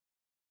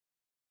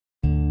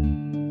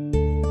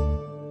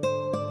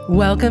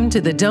Welcome to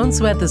the Don't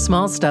Sweat the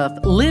Small Stuff,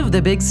 Live the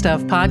Big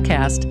Stuff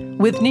podcast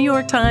with New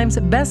York Times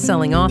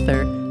bestselling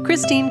author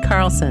Kristine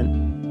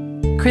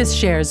Carlson. Chris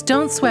shares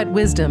don't sweat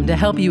wisdom to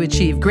help you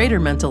achieve greater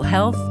mental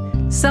health,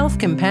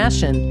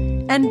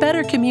 self-compassion, and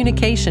better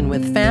communication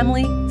with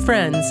family,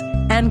 friends,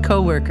 and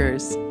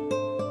coworkers.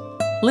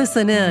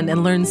 Listen in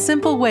and learn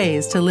simple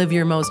ways to live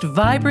your most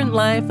vibrant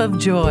life of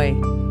joy.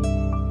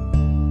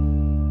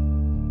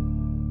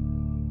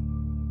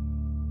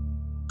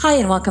 Hi,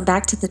 and welcome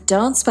back to the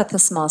Don't Sweat the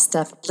Small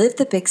Stuff, Live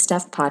the Big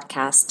Stuff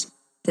podcast.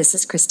 This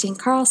is Kristine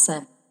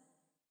Carlson.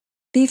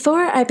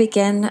 Before I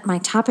begin my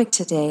topic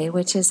today,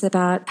 which is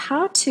about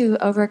how to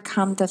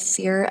overcome the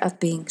fear of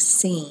being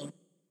seen,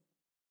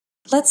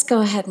 let's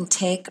go ahead and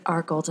take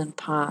our golden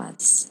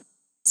pause.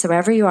 So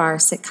wherever you are,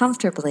 sit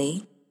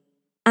comfortably.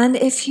 And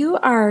if you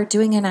are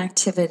doing an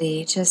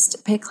activity,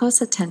 just pay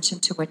close attention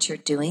to what you're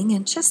doing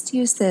and just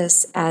use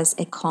this as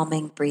a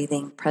calming,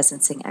 breathing,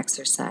 presencing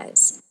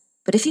exercise.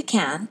 But if you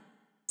can,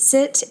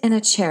 sit in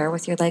a chair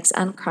with your legs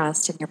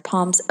uncrossed and your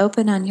palms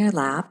open on your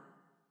lap,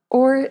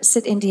 or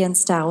sit Indian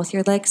style with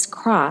your legs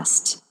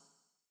crossed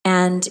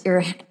and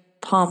your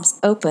palms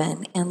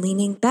open and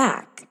leaning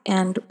back,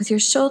 and with your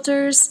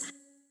shoulders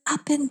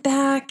up and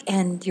back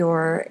and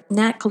your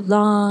neck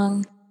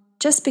long.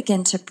 Just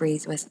begin to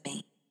breathe with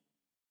me.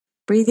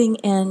 Breathing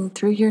in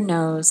through your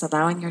nose,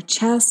 allowing your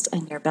chest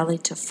and your belly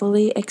to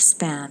fully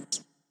expand.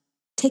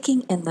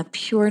 Taking in the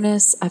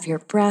pureness of your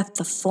breath,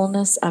 the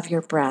fullness of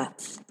your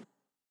breath.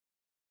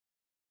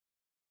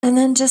 And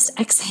then just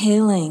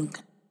exhaling,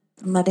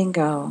 letting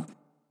go.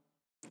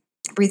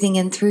 Breathing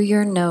in through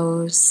your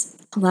nose,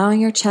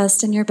 allowing your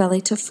chest and your belly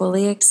to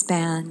fully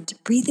expand.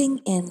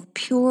 Breathing in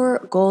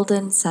pure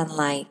golden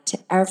sunlight to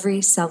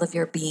every cell of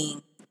your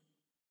being.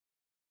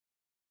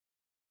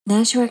 And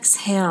as you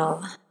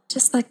exhale,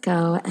 just let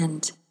go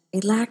and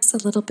relax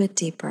a little bit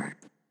deeper.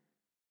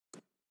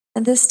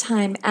 And this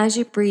time, as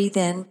you breathe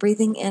in,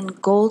 breathing in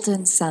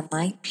golden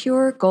sunlight,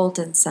 pure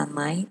golden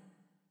sunlight,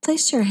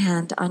 place your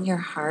hand on your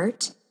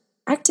heart,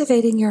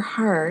 activating your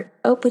heart,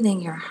 opening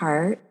your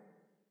heart,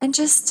 and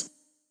just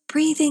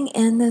breathing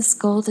in this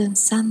golden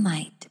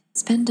sunlight.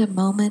 Spend a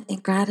moment in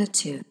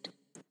gratitude,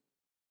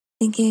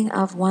 thinking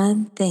of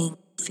one thing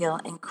you feel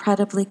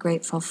incredibly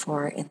grateful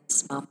for in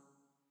this moment.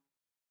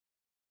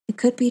 It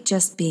could be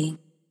just being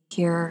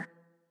here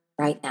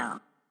right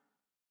now.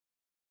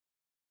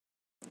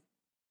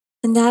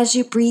 And as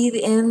you breathe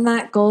in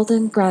that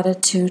golden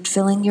gratitude,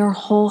 filling your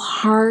whole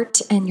heart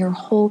and your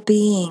whole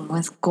being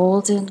with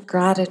golden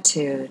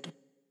gratitude,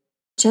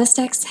 just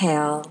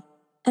exhale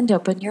and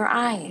open your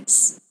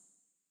eyes.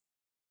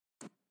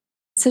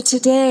 So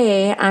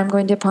today I'm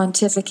going to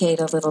pontificate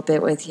a little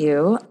bit with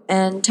you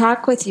and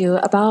talk with you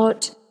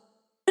about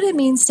what it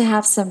means to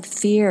have some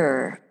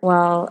fear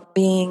while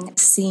being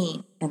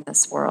seen in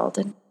this world.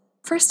 And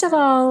first of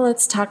all,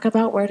 let's talk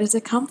about, where does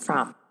it come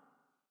from?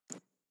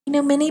 You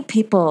know, many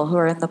people who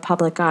are in the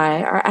public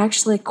eye are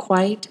actually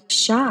quite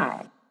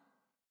shy.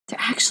 They're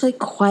actually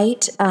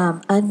quite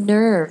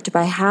unnerved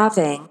by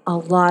having a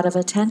lot of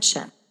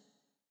attention.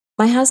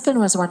 My husband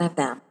was one of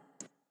them.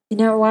 You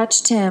know, I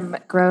watched him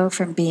grow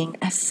from being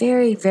a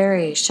very,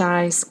 very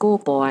shy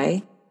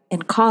schoolboy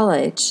in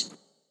college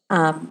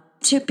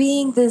to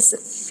being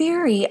this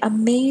very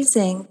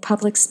amazing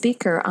public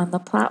speaker on the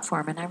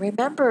platform. And I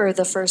remember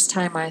the first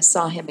time I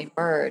saw him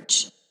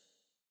emerge,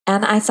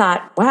 and I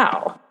thought,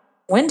 wow,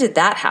 when did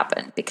that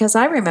happen? Because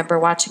I remember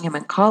watching him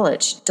in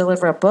college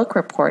deliver a book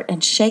report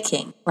and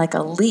shaking like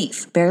a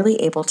leaf,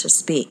 barely able to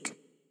speak.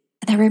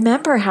 And I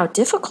remember how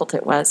difficult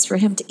it was for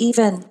him to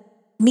even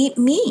meet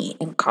me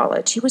in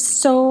college. He was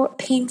so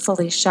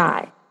painfully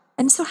shy.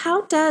 And so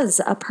how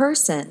does a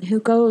person who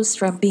goes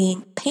from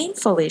being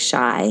painfully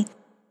shy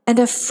and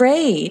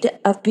afraid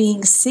of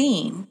being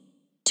seen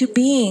to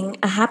being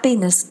a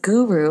happiness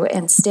guru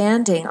and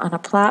standing on a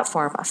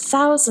platform of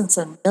thousands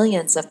and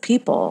millions of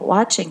people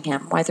watching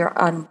him, whether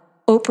on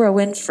Oprah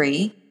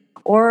Winfrey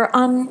or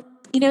on,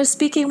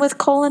 speaking with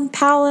Colin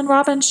Powell and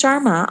Robin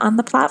Sharma on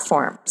the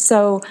platform?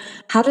 So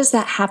how does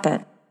that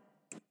happen?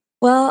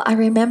 Well, I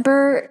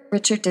remember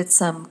Richard did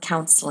some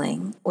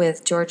counseling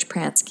with George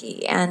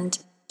Pransky, and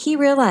he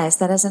realized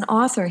that as an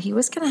author, he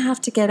was going to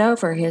have to get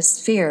over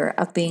his fear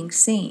of being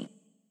seen.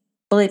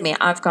 Believe me,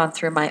 I've gone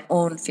through my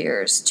own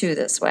fears too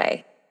this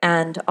way,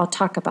 and I'll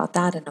talk about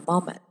that in a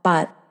moment.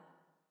 But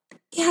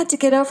he had to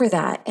get over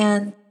that.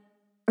 And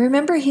I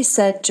remember he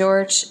said,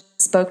 George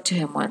spoke to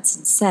him once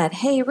and said,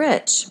 "Hey,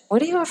 Rich,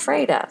 what are you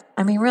afraid of?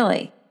 I mean,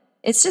 really,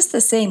 it's just the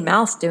same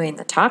mouth doing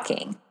the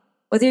talking.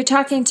 Whether you're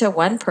talking to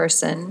one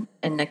person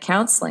in a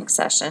counseling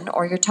session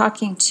or you're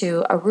talking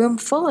to a room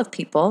full of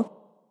people,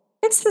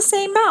 it's the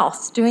same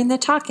mouth doing the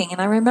talking."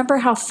 And I remember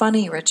how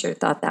funny Richard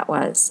thought that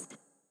was.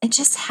 And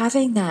just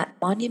having that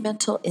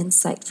monumental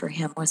insight for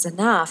him was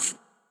enough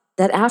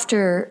that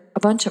after a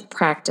bunch of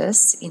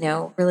practice,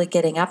 really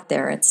getting up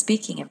there and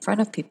speaking in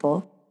front of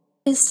people,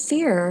 his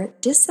fear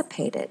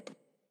dissipated.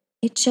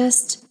 It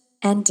just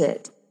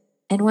ended.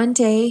 And one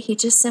day he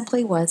just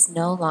simply was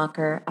no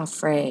longer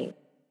afraid.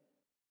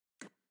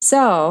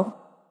 So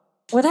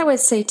what I would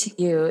say to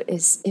you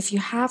is if you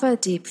have a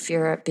deep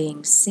fear of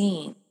being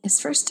seen, is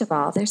first of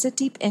all, there's a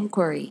deep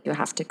inquiry you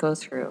have to go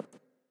through.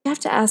 You have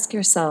to ask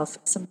yourself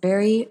some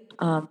very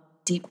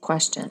deep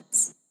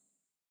questions.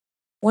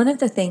 One of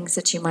the things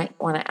that you might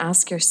want to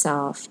ask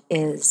yourself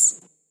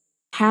is,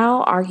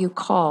 how are you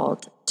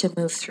called to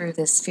move through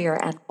this fear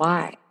and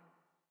why?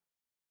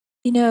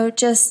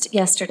 Just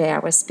yesterday I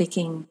was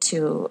speaking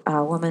to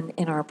a woman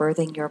in our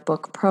Birthing Your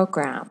Book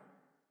program,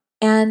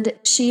 and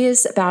she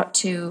is about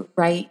to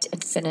write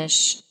and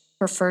finish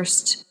her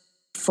first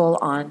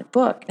full-on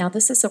book. Now,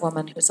 this is a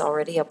woman who's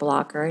already a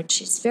blogger, and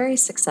she's very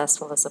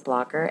successful as a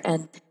blogger,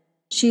 and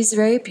she's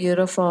very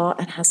beautiful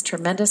and has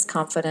tremendous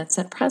confidence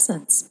and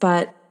presence.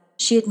 But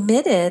she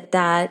admitted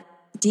that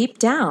deep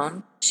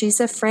down, she's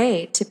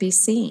afraid to be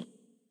seen,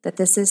 that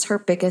this is her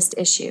biggest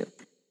issue.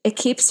 It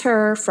keeps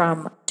her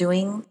from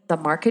doing the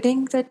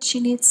marketing that she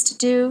needs to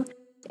do.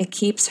 It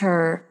keeps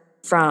her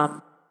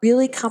from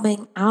really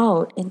coming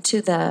out into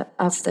the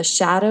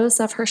shadows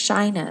of her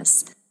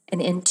shyness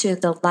and into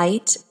the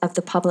light of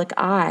the public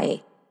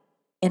eye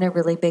in a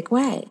really big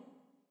way.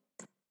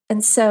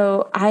 And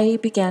so I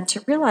began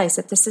to realize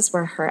that this is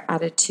where her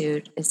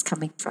attitude is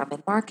coming from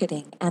in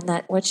marketing, and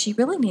that what she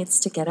really needs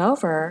to get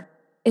over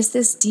is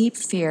this deep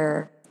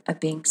fear of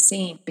being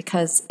seen.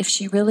 Because if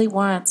she really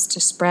wants to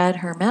spread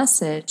her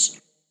message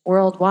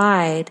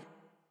worldwide,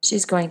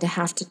 she's going to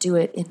have to do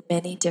it in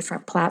many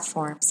different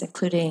platforms,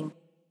 including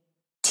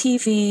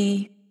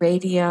TV,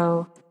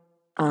 radio,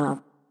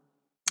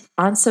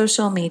 on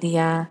social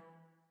media,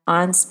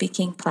 on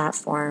speaking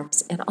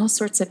platforms, in all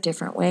sorts of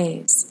different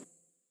ways.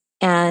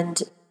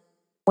 And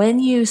when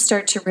you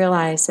start to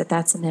realize that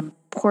that's an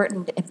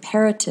important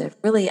imperative,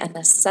 really a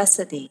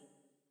necessity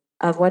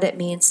of what it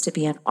means to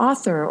be an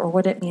author or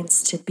what it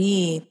means to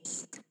be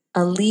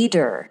a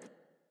leader,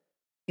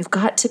 you've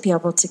got to be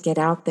able to get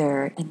out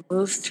there and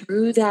move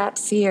through that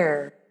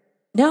fear,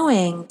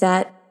 knowing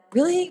that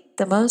really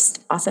the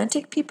most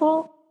authentic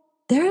people,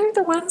 they're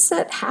the ones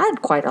that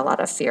had quite a lot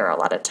of fear a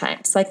lot of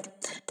times. Like,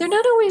 they're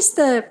not always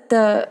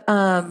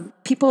the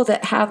people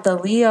that have the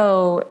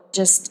Leo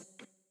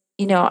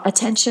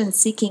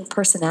attention-seeking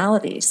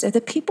personalities. They're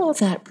the people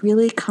that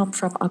really come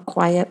from a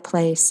quiet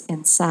place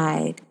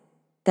inside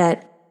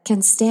that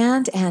can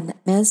stand and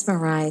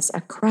mesmerize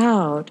a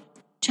crowd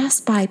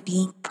just by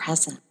being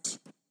present.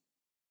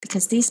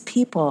 Because these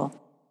people,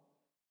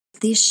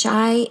 these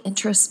shy,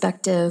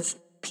 introspective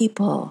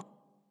people,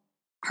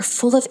 are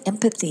full of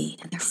empathy,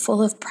 and they're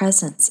full of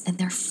presence, and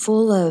they're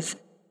full of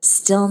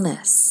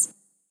stillness,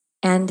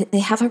 and they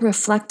have a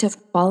reflective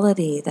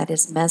quality that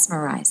is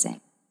mesmerizing.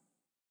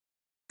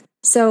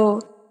 So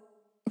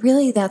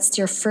really, that's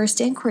your first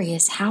inquiry,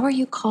 is how are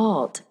you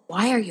called?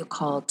 Why are you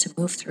called to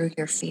move through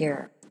your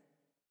fear?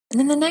 And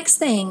then the next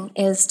thing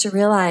is to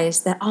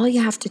realize that all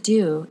you have to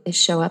do is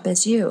show up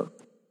as you.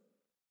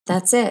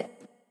 That's it.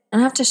 You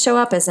don't have to show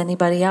up as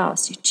anybody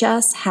else. You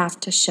just have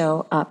to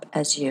show up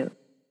as you.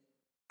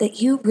 That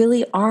you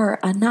really are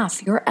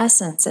enough. Your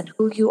essence and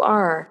who you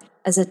are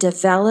as a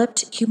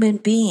developed human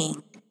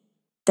being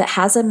that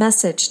has a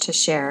message to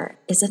share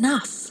is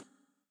enough.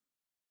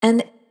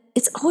 And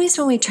it's always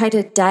when we try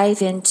to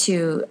dive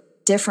into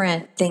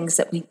different things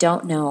that we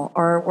don't know,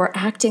 or we're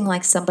acting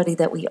like somebody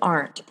that we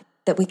aren't,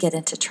 that we get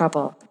into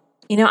trouble.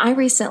 I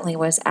recently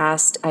was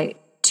asked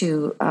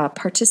to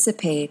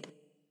participate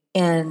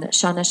in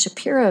Shauna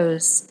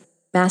Shapiro's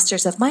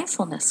Masters of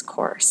Mindfulness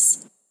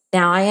course.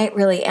 Now, I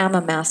really am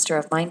a master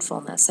of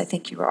mindfulness. I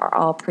think you are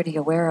all pretty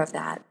aware of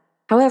that.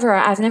 However,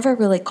 I've never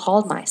really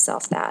called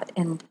myself that,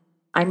 and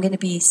I'm going to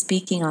be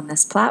speaking on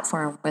this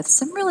platform with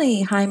some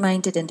really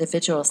high-minded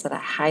individuals that I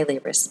highly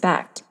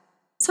respect.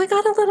 So I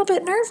got a little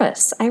bit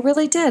nervous. I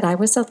really did. I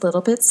was a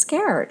little bit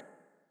scared.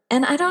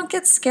 And I don't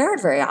get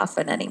scared very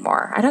often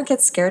anymore. I don't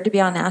get scared to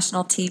be on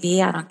national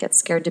TV. I don't get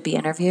scared to be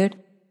interviewed.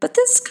 But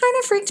this kind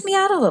of freaked me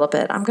out a little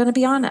bit, I'm going to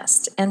be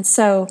honest. And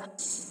so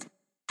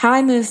how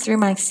I moved through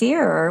my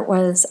fear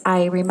was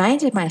I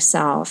reminded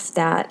myself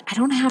that I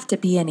don't have to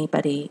be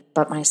anybody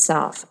but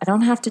myself. I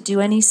don't have to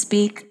do any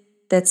speak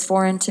that's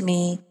foreign to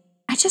me.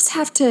 I just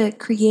have to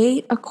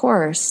create a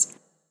course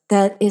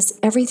that is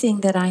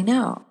everything that I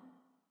know.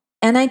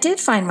 And I did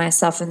find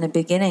myself in the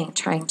beginning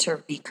trying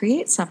to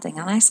recreate something.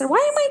 And I said, why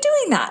am I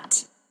doing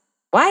that?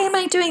 Why am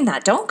I doing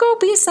that? Don't go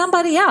be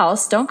somebody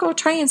else. Don't go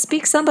try and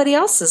speak somebody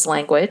else's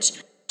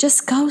language.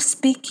 Just go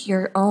speak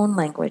your own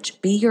language.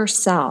 Be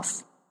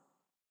yourself.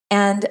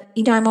 And,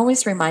 I'm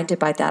always reminded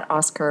by that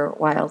Oscar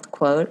Wilde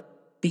quote,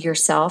 be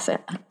yourself,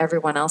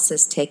 everyone else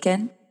is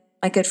taken.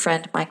 My good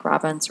friend Mike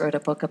Robbins wrote a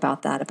book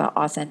about that, about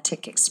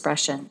authentic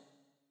expression.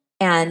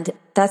 And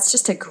that's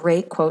just a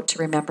great quote to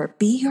remember.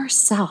 Be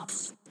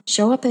yourself.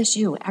 Show up as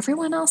you.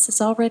 Everyone else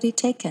is already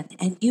taken,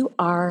 and you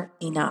are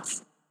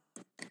enough.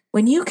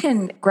 When you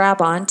can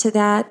grab onto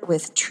that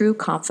with true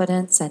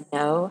confidence and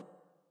know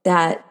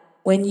that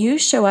when you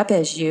show up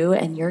as you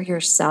and you're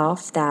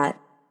yourself, that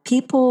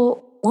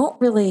people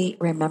won't really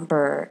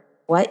remember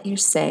what you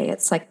say.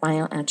 It's like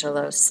Maya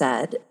Angelou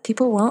said,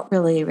 people won't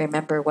really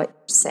remember what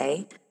you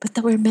say, but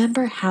they'll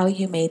remember how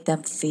you made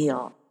them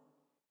feel.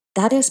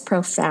 That is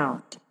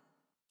profound.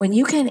 When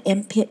you can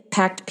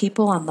impact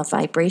people on the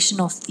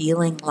vibrational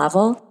feeling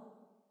level,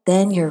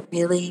 then you're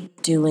really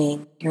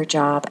doing your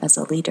job as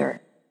a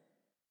leader.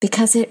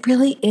 Because it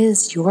really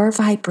is your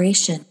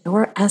vibration,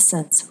 your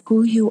essence,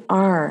 who you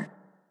are,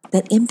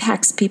 that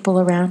impacts people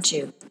around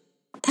you.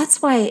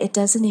 That's why it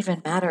doesn't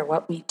even matter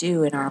what we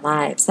do in our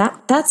lives.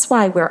 That's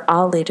why we're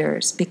all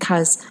leaders,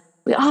 because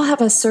we all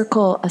have a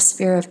circle, a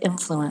sphere of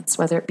influence,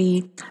 whether it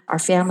be our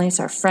families,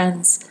 our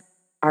friends,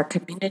 our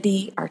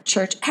community, our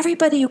church,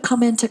 everybody you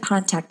come into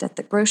contact at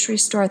the grocery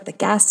store, at the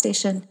gas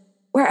station,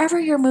 wherever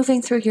you're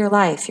moving through your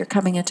life, you're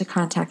coming into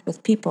contact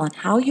with people, and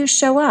how you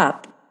show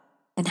up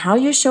and how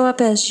you show up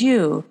as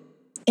you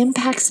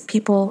impacts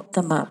people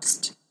the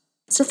most.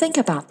 So think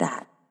about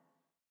that.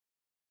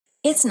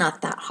 It's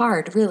not that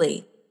hard,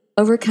 really,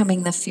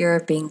 overcoming the fear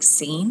of being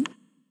seen,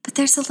 but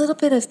there's a little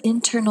bit of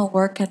internal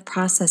work and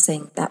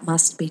processing that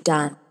must be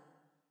done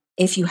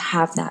if you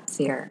have that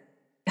fear.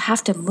 You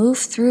have to move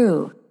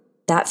through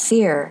that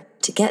fear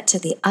to get to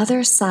the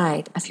other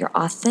side of your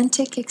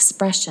authentic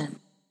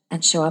expression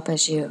and show up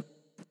as you.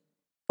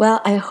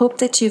 Well, I hope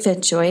that you've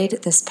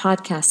enjoyed this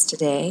podcast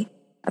today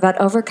about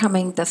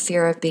overcoming the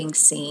fear of being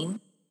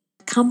seen.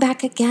 Come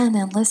back again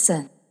and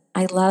listen.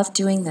 I love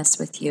doing this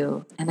with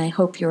you, and I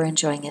hope you're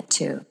enjoying it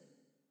too.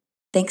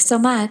 Thanks so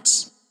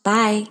much.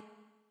 Bye.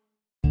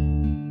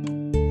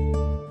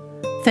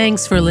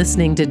 Thanks for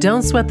listening to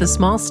Don't Sweat the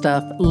Small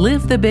Stuff,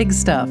 Live the Big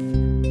Stuff.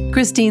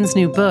 Christine's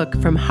new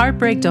book, From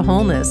Heartbreak to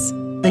Wholeness,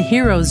 The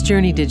Hero's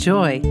Journey to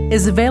Joy,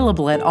 is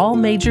available at all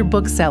major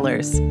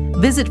booksellers.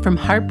 Visit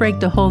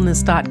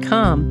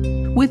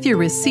FromHeartbreakToWholeness.com with your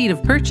receipt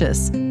of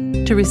purchase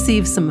to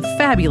receive some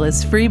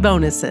fabulous free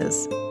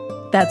bonuses.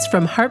 That's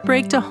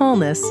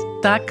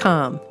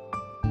FromHeartbreakToWholeness.com.